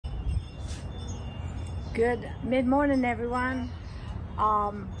Good mid-morning, everyone.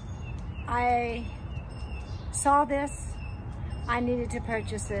 I saw this. I needed to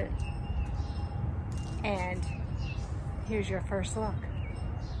purchase it. And here's your first look.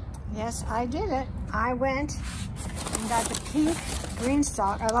 Yes, I did it. I went and got the pink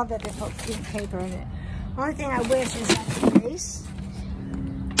Greenstalk. I love that they put pink paper in it. Only thing I wish is that the base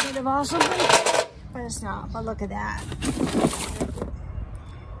would have also been pink, but it's not. But look at that.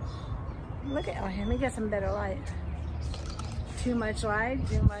 Look at, oh, let me get some better light. Too much light,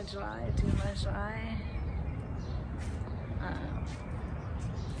 too much light, too much light.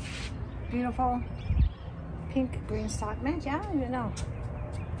 Beautiful pink Greenstalk. Man, yeah, I don't even know.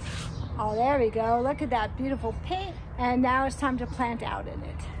 Oh, there we go. Look at that beautiful pink. And now it's time to plant out in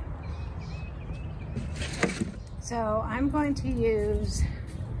it. So I'm going to use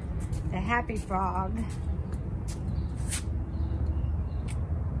the Happy Frog,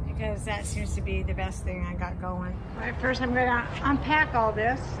 because that seems to be the best thing I got going. All right, first I'm gonna unpack all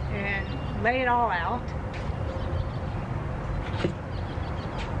this and lay it all out.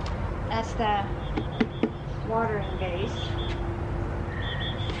 That's the watering base.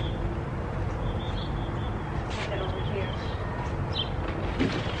 Put that over here.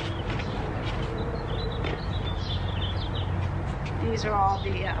 These are all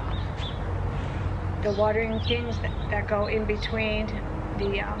the watering things that go in between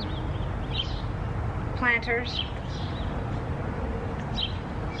the planters.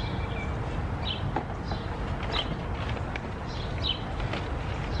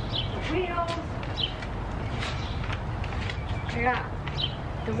 The wheels. I got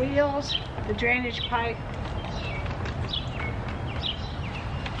the wheels, the drainage pipe.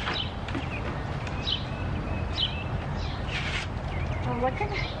 Oh, look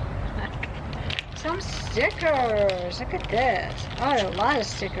at some stickers. Look at this. Oh, a lot of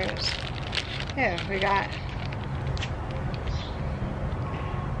stickers. Here we got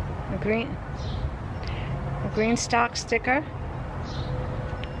a Greenstalk sticker.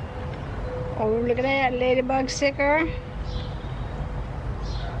 Oh, look at that ladybug sticker.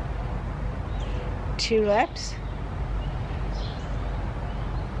 Tulips.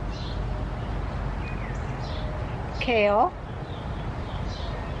 Kale.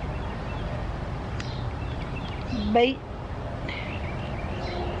 Bait.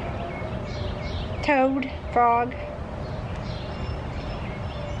 Toad. Frog.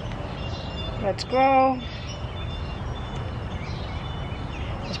 Let's grow.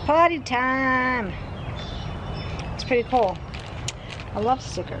 It's party time. It's pretty cool. I love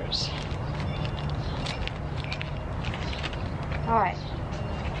stickers. Alright.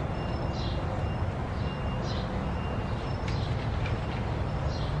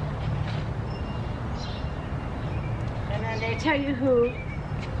 And then they tell you who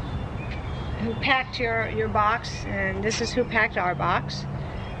packed your box, and this is who packed our box.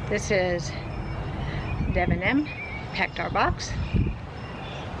 This is Devin M. packed our box.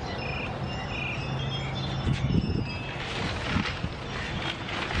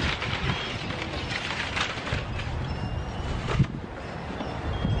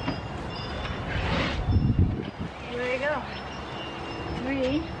 There you go.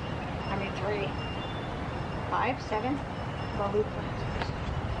 5, 7 bamboo planters.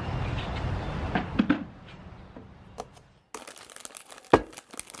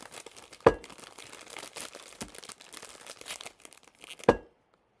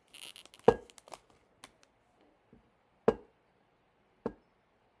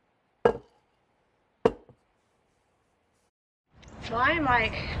 So I'm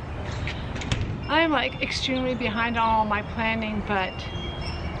like extremely behind on all my planning,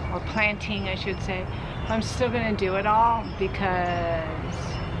 or planting I should say. I'm still gonna do it all because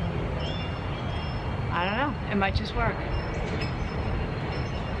I don't know, it might just work.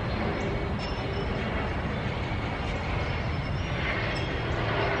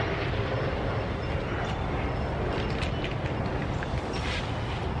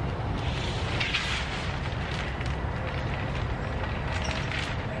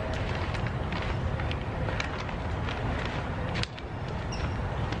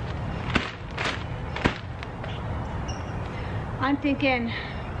 I'm thinking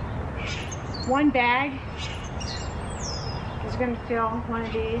one bag is going to fill one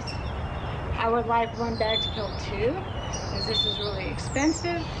of these. I would like one bag to fill 2, because this is really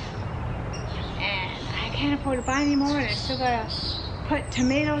expensive and I can't afford to buy anymore, and I still got to put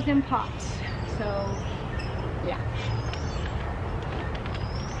tomatoes in pots. So yeah.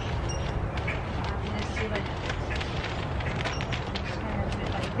 Let's see what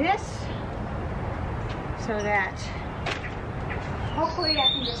like this, so that hopefully I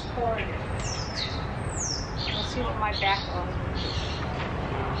can just pour it in. see what my back was.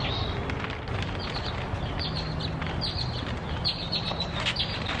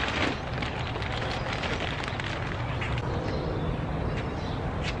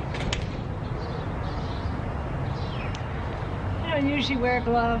 I don't usually wear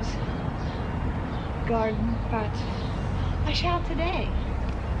gloves, garden, but I shall today.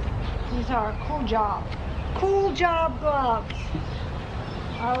 These are cool job gloves.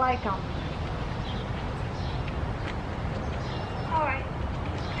 I like them. All right.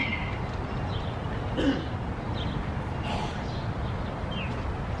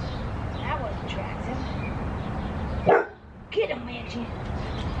 That was attractive. Get him, Angie.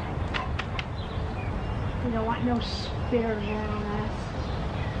 You don't want no spares around us.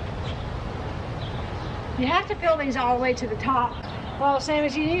 You have to fill these all the way to the top. Well, same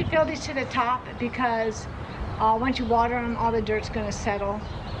as you need to fill these to the top because once you water them, all the dirt's going to settle.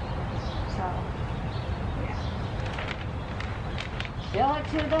 So, yeah. Fill it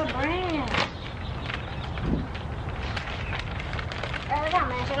to the brim. There we go,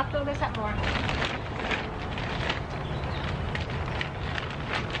 man. I'll fill this up more.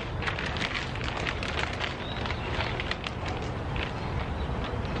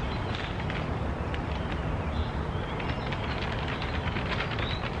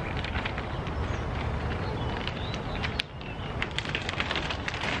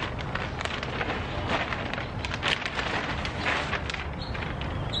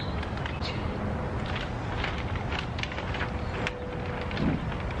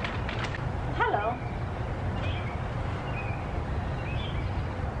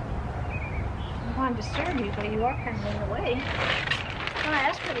 Disturb you, but you are kind of in the way. Oh,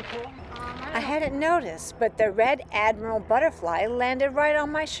 that's pretty cool. I hadn't noticed, but the red admiral butterfly landed right on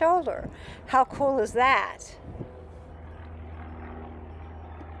my shoulder. How cool is that?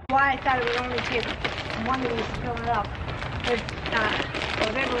 Why I thought it would only take one of these to fill it up. But I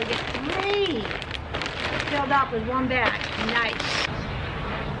was able to get 3 filled up with one bag. Nice.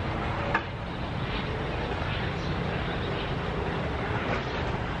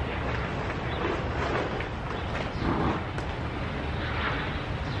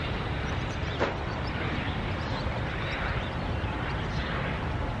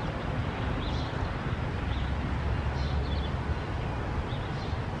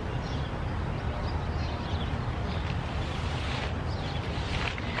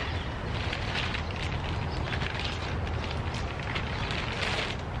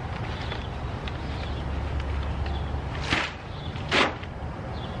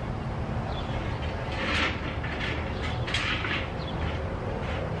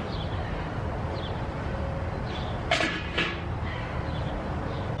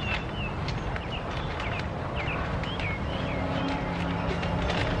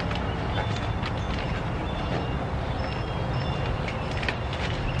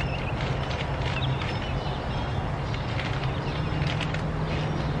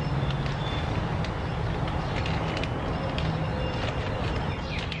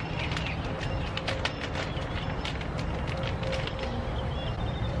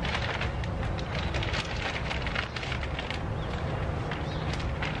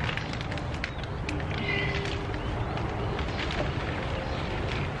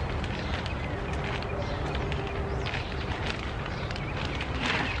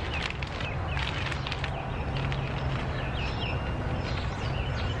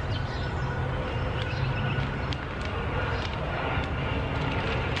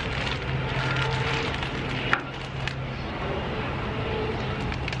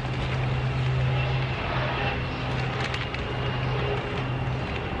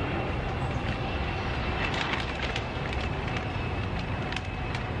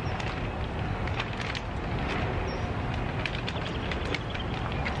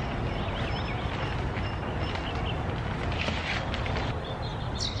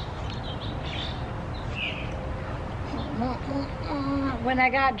 When I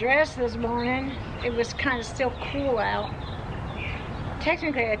got dressed this morning, it was kind of still cool out.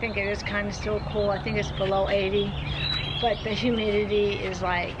 Technically, I think it is kind of still cool. I think it's below 80, but the humidity is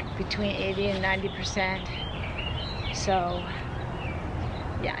like between 80 and 90%. So,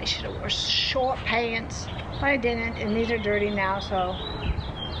 yeah, I should have worn short pants, but I didn't, and these are dirty now, so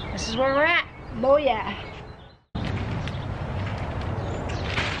this is where we're at. Booyah!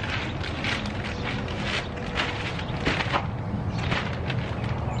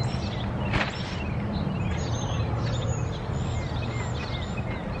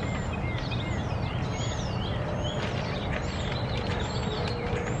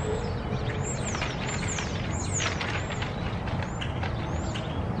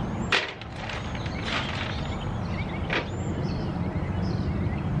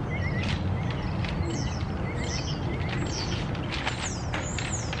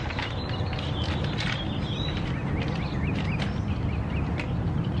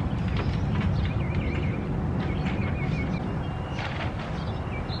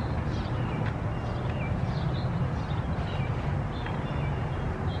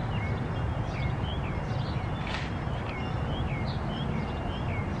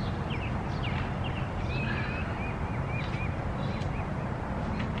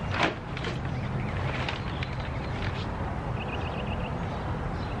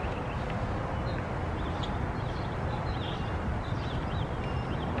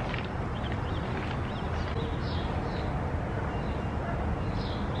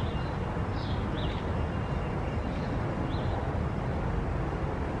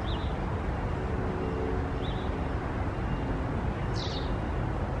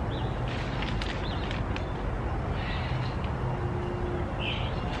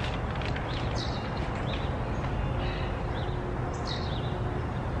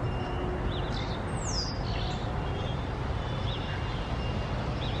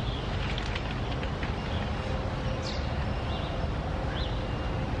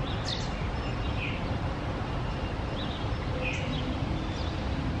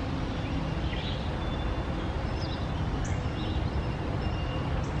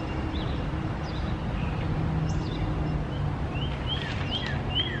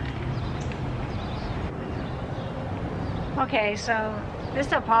 Okay, so this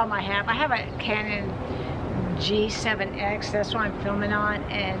is a problem I have. I have a Canon G7X, that's what I'm filming on,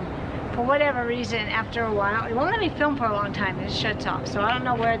 and for whatever reason, after a while, it won't let me film for a long time, and it shuts off. So I don't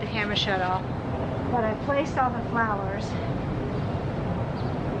know where the camera shut off, but I placed all the flowers.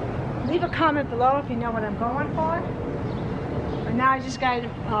 Leave a comment below if you know what I'm going for. But now I just got to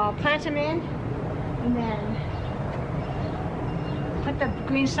plant them in, and then put the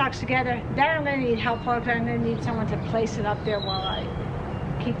green stalks together. That I'm going to need help for, because I'm going to need someone to place it up there while I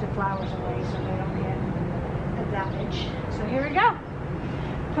keep the flowers away so they don't get damage. So here we go,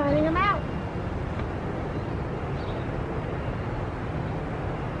 planting them out.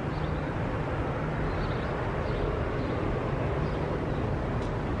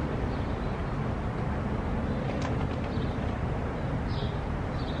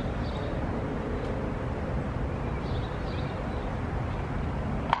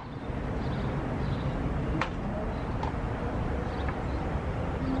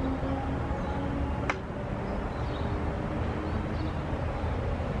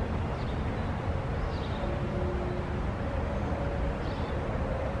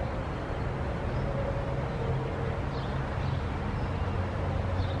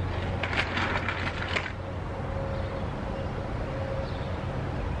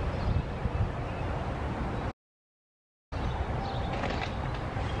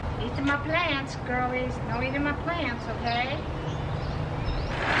 Eating my plants, girlies. No eating my plants, okay?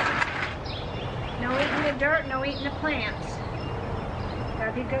 No eating the dirt, no eating the plants.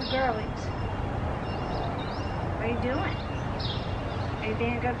 Gotta be good girlies. What are you doing? Are you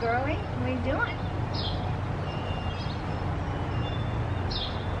being a good girlie? What are you doing?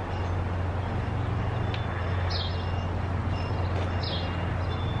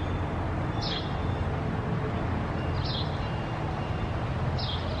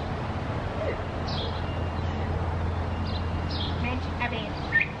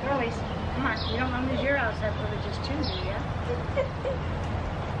 Girlies, come on, you don't want to lose your house after the just two, do you?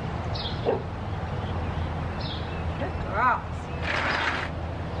 Good girls.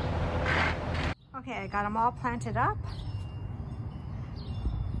 Okay, I got them all planted up.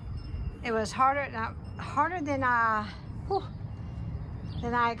 It was harder than I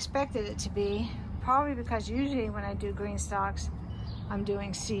expected it to be. Probably because usually when I do green stalks, I'm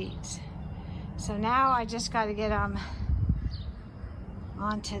doing seeds. So now I just got to get them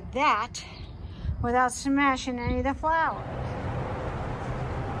onto that without smashing any of the flowers.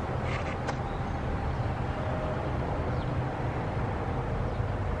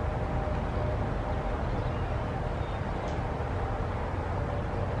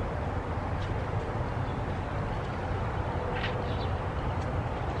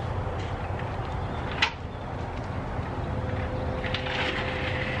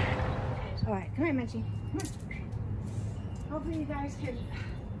 All right, come here, Minchie. Come on. Hopefully you guys can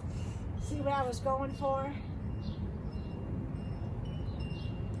see what I was going for.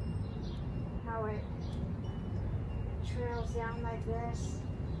 How it trails down like this.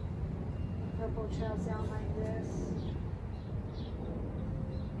 Purple trails down like this.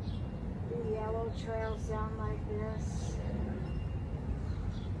 The yellow trails down like this.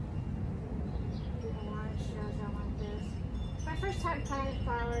 The orange trails down like this. It's my first time planting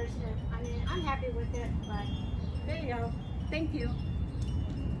flowers, and I mean, I'm happy with it, but there you go. Thank you.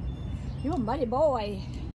 You're a buddy boy.